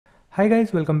Hi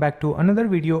guys, welcome back to another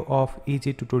video of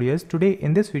Easy Tutorials. Today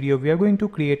in this video we are going to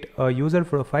create a user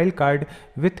profile card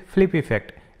with flip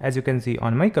effect, as you can see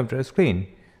on my computer screen.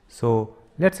 So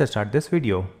let's start this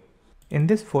video. In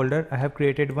this folder I have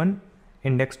created one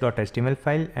index.html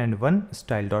file and one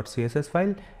style.css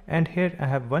file, and here I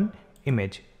have one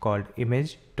image called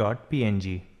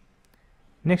image.png.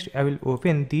 Next I will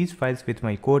open these files with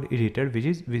my code editor, which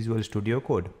is Visual Studio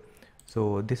Code.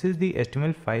 So this is the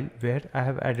HTML file where I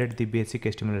have added the basic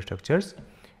HTML structures,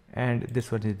 and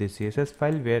this one is the CSS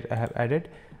file where I have added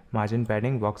margin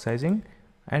padding, box sizing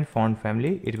and font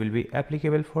family. It will be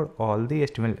applicable for all the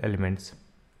HTML elements.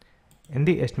 In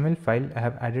the HTML file I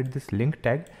have added this link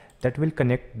tag that will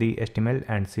connect the HTML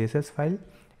and CSS file,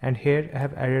 and here I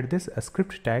have added this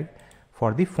script tag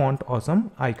for the font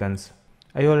awesome icons.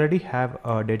 I already have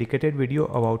a dedicated video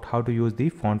about how to use the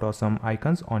font awesome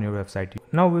icons on your website.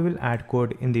 Now we will add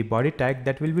code in the body tag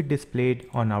that will be displayed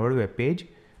on our web page.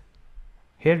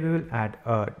 Here we will add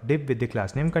a div with the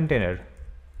class name container.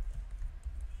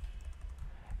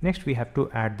 Next we have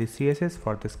to add the CSS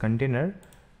for this container.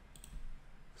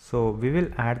 So we will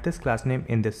add this class name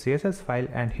in this CSS file,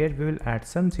 and here we will add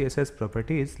some CSS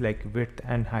properties like width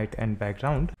and height and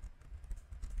background.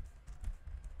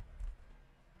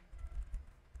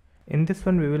 In this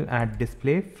one we will add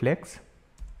display flex,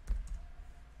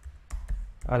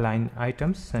 align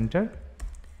items center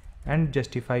and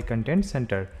justify content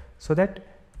center, so that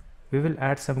we will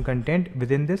add some content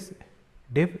within this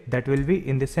div that will be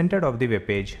in the center of the web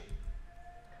page.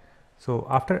 So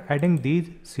after adding these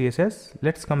CSS,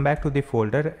 let's come back to the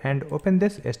folder and open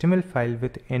this HTML file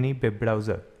with any web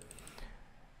browser.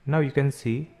 Now you can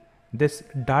see this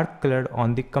dark color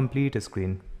on the complete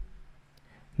screen.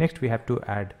 Next we have to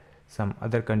add some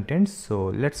other contents, so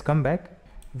let's come back.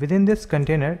 Within this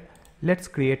container, let's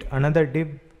create another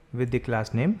div with the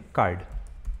class name card.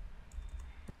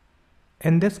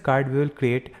 In this card we will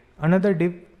create another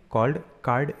div called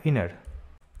card inner.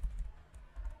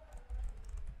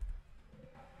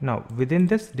 Now within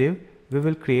this div we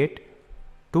will create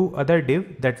two other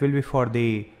div that will be for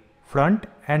the front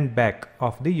and back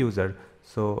of the user.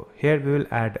 So here we will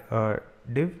add a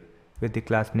div with the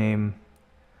class name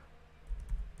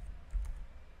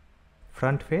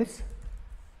front face.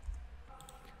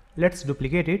 Let's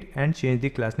duplicate it and change the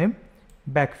class name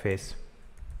back face.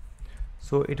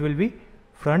 So it will be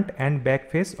front and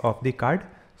back face of the card,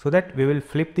 so that we will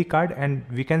flip the card and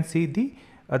we can see the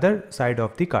other side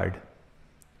of the card.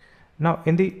 Now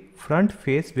in the front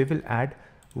face we will add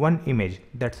one image,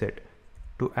 that's it.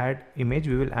 To add image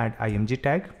we will add img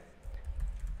tag,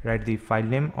 write the file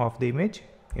name of the image,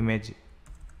 image.png,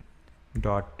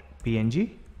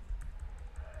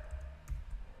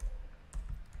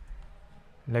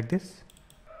 like this.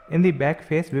 In the back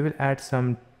face we will add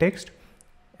some text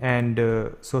and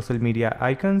social media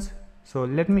icons. So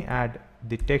let me add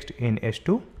the text in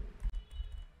h2,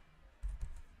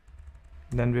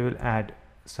 then we will add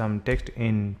some text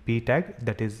in p tag,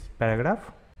 that is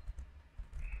paragraph.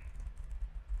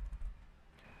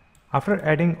 After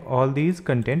adding all these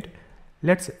content,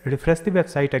 let's refresh the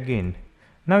website again.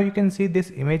 Now you can see this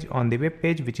image on the web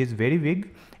page, which is very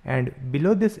big, and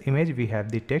below this image we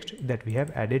have the text that we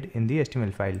have added in the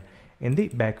HTML file in the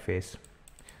back face.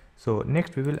 So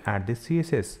next we will add the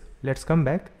CSS. Let's come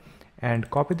back and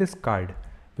copy this card.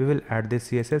 We will add the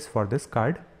CSS for this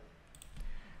card.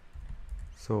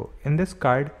 So in this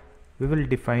card we will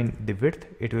define the width,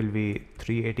 it will be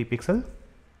 380 pixel,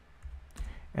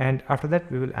 and after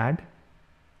that we will add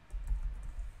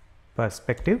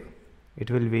perspective, it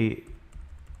will be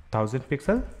 1000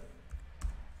 pixel,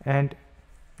 and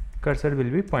cursor will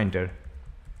be pointer.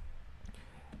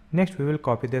 Next we will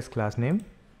copy this class name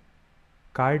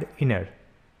card inner.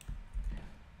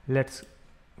 Let's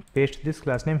paste this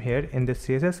class name here in the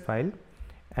CSS file,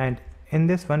 and in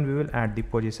this one we will add the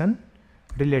position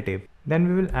relative. Then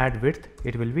we will add width,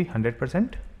 it will be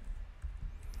 100%,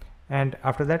 and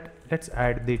after that let's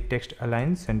add the text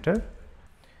align center.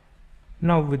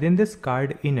 Now within this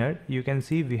card inner you can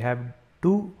see we have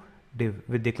two div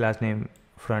with the class name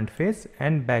front face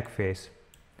and back face.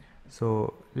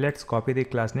 So let's copy the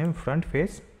class name front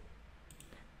face,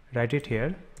 write it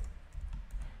here.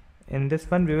 In this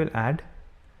one we will add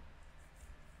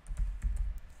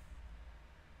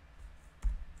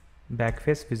back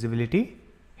face visibility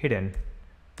hidden,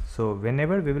 so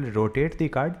whenever we will rotate the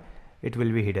card it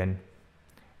will be hidden.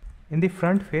 In the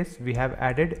front face we have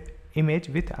added image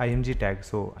with img tag,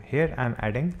 so here I am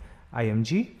adding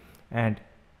img, and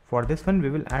for this one we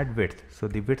will add width, so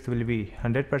the width will be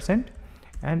 100%,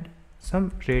 and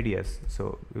some radius,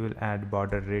 so we will add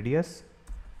border radius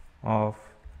of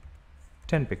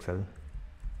 10 pixel.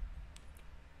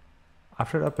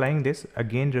 After applying this,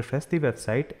 again refresh the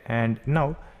website, and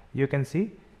now you can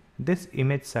see this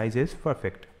image size is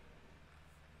perfect.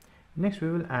 Next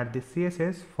we will add the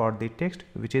CSS for the text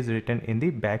which is written in the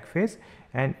back face,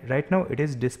 and right now it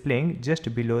is displaying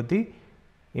just below the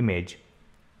image.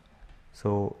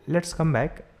 So let's come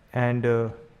back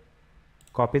and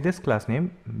copy this class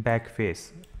name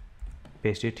backface,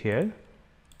 paste it here.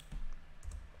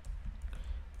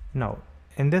 Now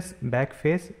in this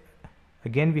backface,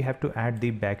 again we have to add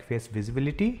the backface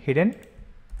visibility hidden.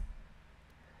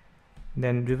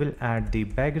 Then we will add the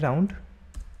background.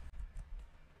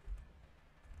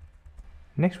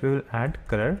 Next we will add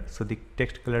color, so the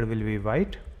text color will be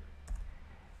white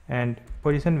and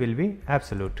position will be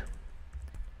absolute.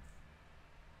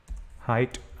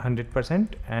 Height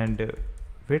 100% and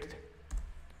width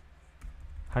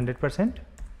 100%.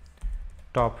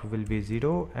 Top will be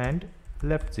 0 and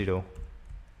left 0.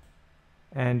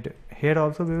 And here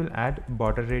also we will add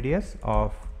border radius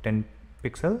of 10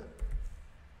 pixel.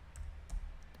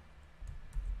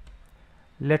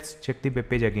 Let's check the web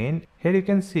page again. Here you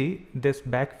can see this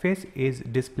backface is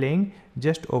displaying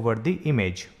just over the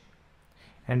image,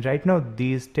 and right now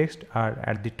these text are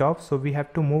at the top, so we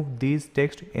have to move these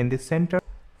text in the center.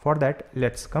 For that,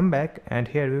 let's come back and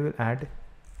here we will add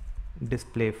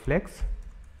display flex,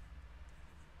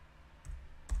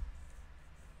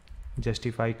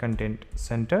 justify content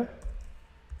center,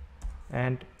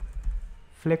 and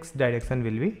flex direction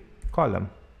will be column.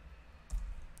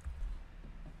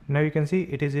 Now you can see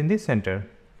it is in the center.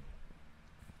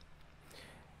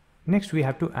 Next we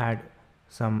have to add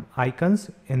some icons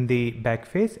in the back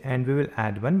face, and we will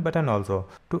add one button also.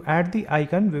 To add the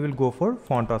icon, we will go for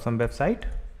Font Awesome website,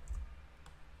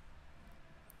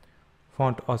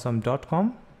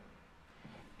 fontawesome.com.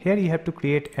 Here you have to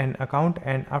create an account,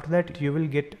 and after that you will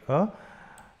get a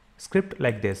script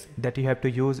like this that you have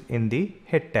to use in the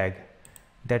head tag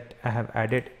that I have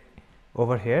added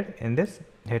over here in this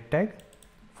head tag,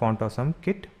 Font Awesome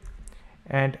kit,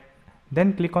 and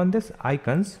then click on this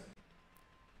icons.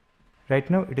 Right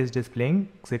now it is displaying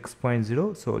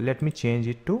 6.0, so let me change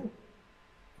it to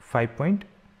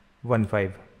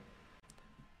 5.15.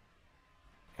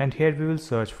 And here we will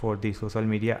search for the social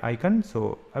media icon,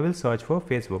 so I will search for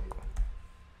Facebook.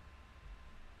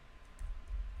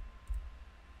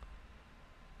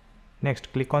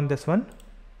 Next click on this one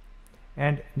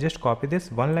and just copy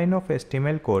this one line of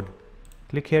HTML code.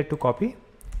 Click here to copy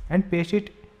and paste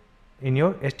it in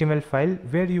your HTML file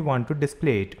where you want to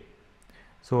display it.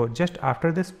 So just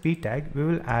after this p tag, we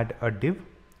will add a div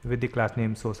with the class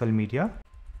name social media,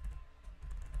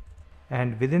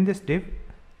 and within this div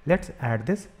let's add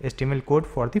this HTML code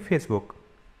for the Facebook.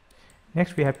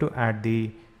 Next we have to add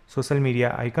the social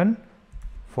media icon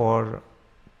for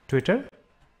Twitter.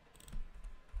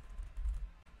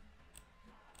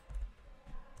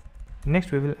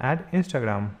 Next we will add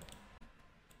Instagram.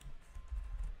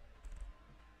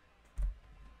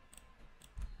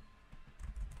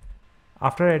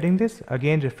 After adding this,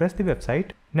 again refresh the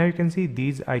website. Now you can see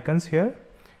these icons here.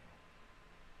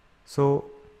 So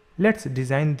let's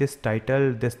design this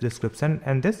title, this description,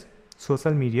 and this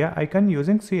social media icon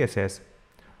using CSS.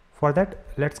 For that,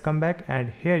 let's come back,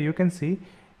 and here you can see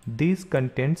these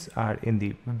contents are in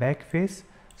the back face.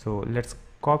 So let's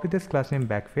copy this class name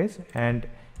backface, and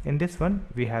in this one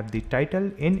we have the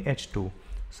title in H2.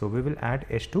 So we will add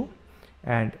H2,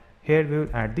 and here we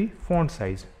will add the font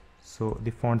size. So the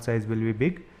font size will be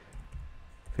big,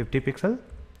 50 pixel.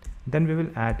 Then we will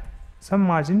add some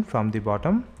margin from the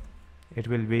bottom. It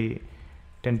will be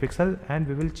 10 pixel, and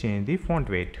we will change the font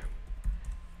weight.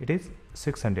 It is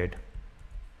 600.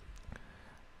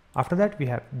 After that we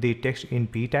have the text in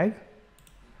p tag.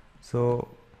 So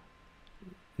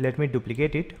let me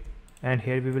duplicate it, and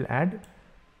here we will add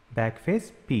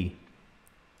backface p,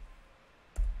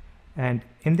 and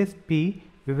in this p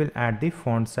we will add the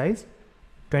font size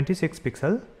 26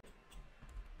 pixel,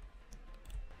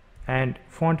 and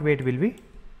font weight will be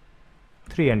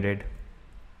 300.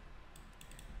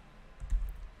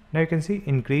 Now you can see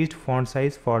increased font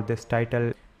size for this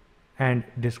title and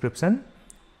description.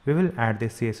 We will add the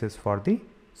CSS for the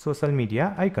social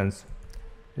media icons.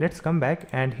 Let's come back,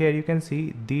 and here you can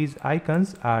see these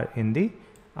icons are in the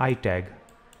I tag.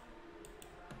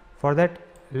 For that,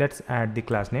 let's add the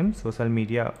class name social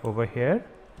media over here,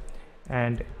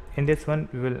 and in this one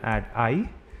we will add I,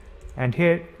 and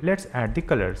here let's add the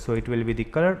color. So it will be the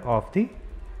color of the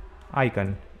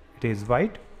icon, it is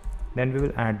white. Then we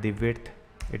will add the width,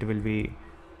 it will be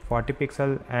 40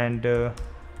 pixel, and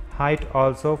height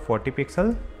also 40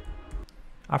 pixel.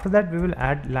 After that we will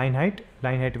add line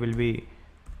height will be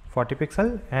 40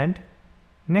 pixel, and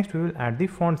next we will add the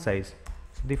font size.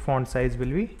 So the font size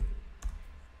will be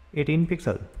 18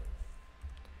 pixel.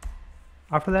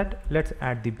 After that, let's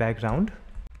add the background.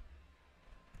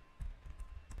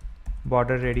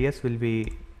 Border radius will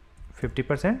be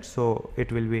 50%, so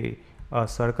it will be a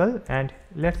circle, and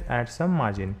let's add some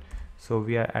margin. So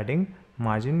we are adding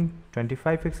margin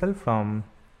 25 pixel from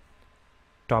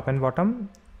top and bottom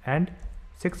and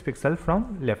 6 pixel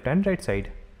from left and right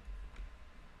side.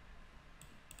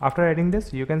 After adding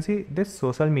this, you can see this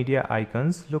social media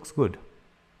icons looks good.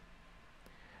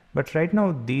 But right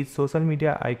now these social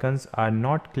media icons are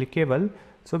not clickable,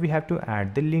 so we have to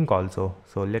add the link also.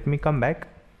 So let me come back,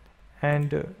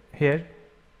 and here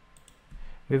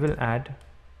we will add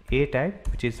a tag,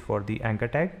 which is for the anchor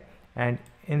tag, and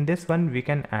in this one we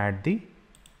can add the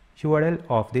URL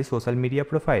of the social media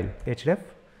profile, href,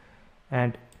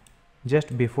 and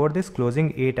just before this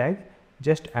closing a tag,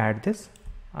 just add this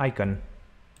icon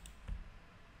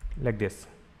like this.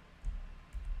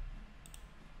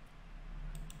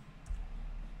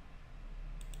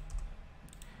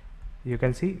 You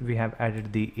can see we have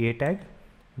added the a tag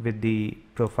with the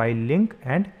profile link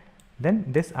and then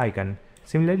this icon.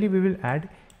 Similarly, we will add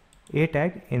a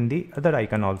tag in the other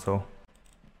icon also.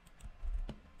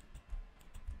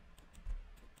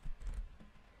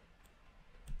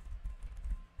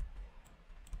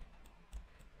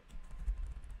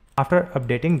 After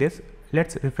updating this,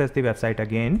 let's refresh the website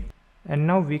again, and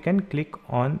now we can click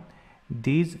on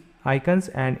these icons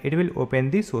and it will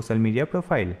open the social media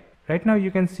profile. Right now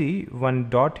you can see one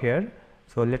dot here,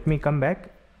 so let me come back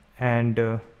and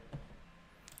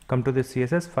come to the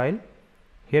CSS file.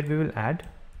 Here we will add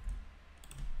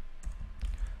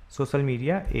social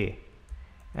media A,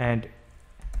 and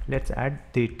let's add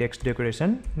the text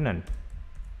decoration none.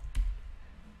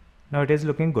 Now it is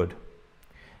looking good.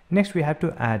 Next we have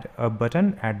to add a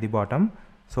button at the bottom,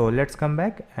 so let's come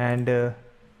back and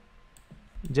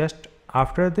just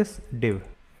after this div,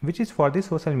 which is for the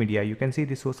social media, you can see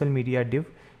the social media div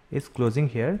is closing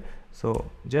here. So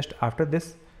just after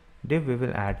this div we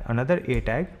will add another a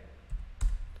tag.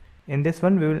 In this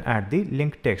one we will add the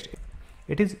link text.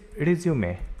 It is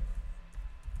resume.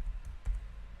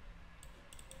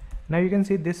 Now you can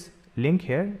see this link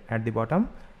here at the bottom.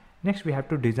 Next we have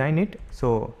to design it.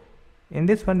 So in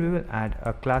this one we will add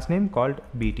a class name called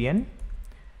btn.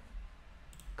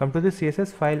 Come to the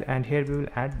CSS file and here we will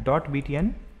add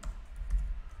 .btn,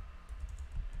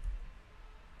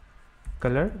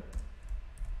 color,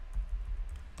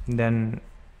 then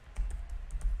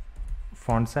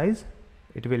font size,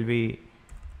 it will be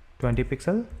 20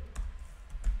 pixel,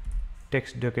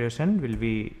 text decoration will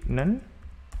be none,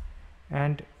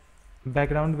 and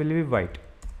background will be white.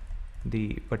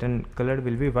 The button color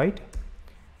will be white,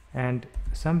 and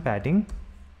some padding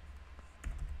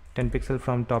 10 pixel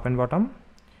from top and bottom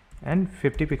and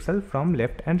 50 pixel from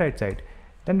left and right side.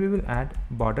 Then we will add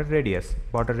border radius.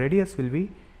 Border radius will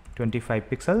be 25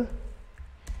 pixel,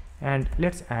 and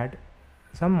let's add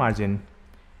some margin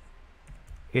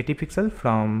 80 pixel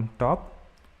from top,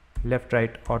 left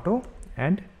right auto,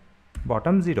 and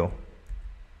bottom 0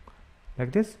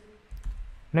 like this.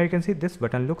 Now you can see this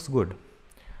button looks good,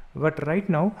 but right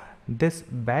now this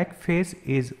back face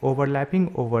is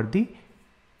overlapping over the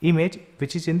image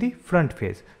which is in the front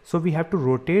face, so we have to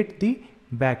rotate the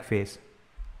back face.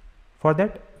 For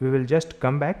that we will just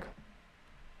come back.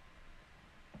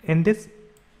 In this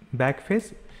back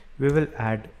face we will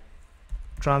add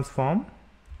transform,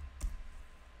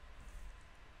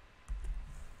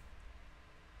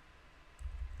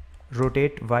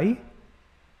 rotate Y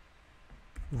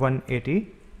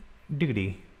 180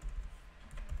 degree.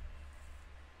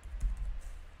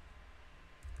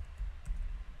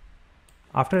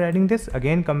 After adding this,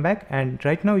 again come back, and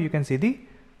right now you can see the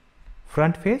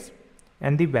front face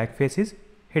and the back face is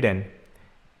hidden.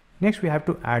 Next we have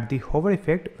to add the hover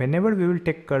effect. Whenever we will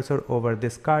take cursor over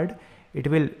this card, it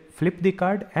will flip the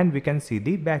card and we can see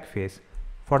the back face.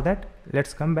 For that,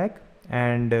 let's come back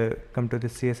and come to the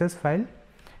CSS file.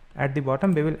 At the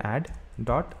bottom we will add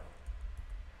dot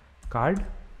card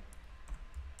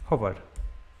hover,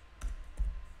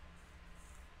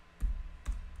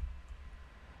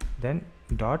 then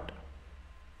dot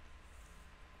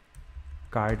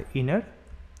card inner.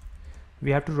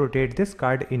 We have to rotate this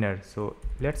card inner, so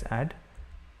let's add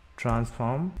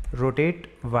transform rotate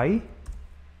Y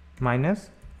minus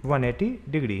 180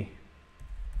 degree.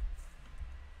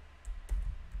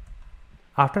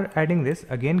 After adding this,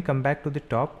 again come back to the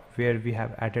top where we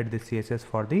have added the CSS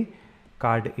for the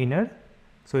card inner.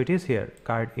 So it is here,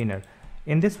 card inner.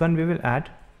 In this one we will add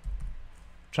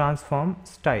transform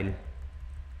style.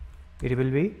 It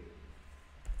will be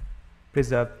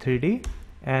preserve 3D,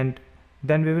 and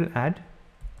then we will add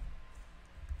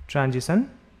transition,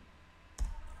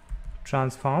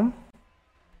 transform.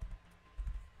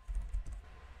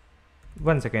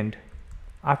 One second.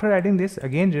 After adding this,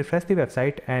 again refresh the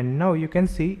website, and now you can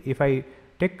see if I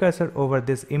take cursor over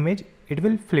this image, it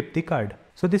will flip the card.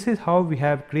 So this is how we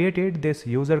have created this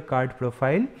user card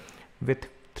profile with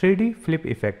 3D flip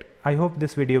effect. I hope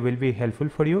this video will be helpful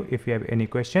for you. If you have any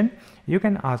question, you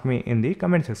can ask me in the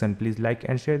comment section. Please like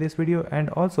and share this video, and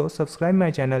also subscribe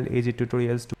my channel AG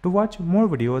Tutorials to watch more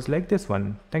videos like this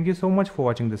one. Thank you so much for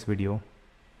watching this video.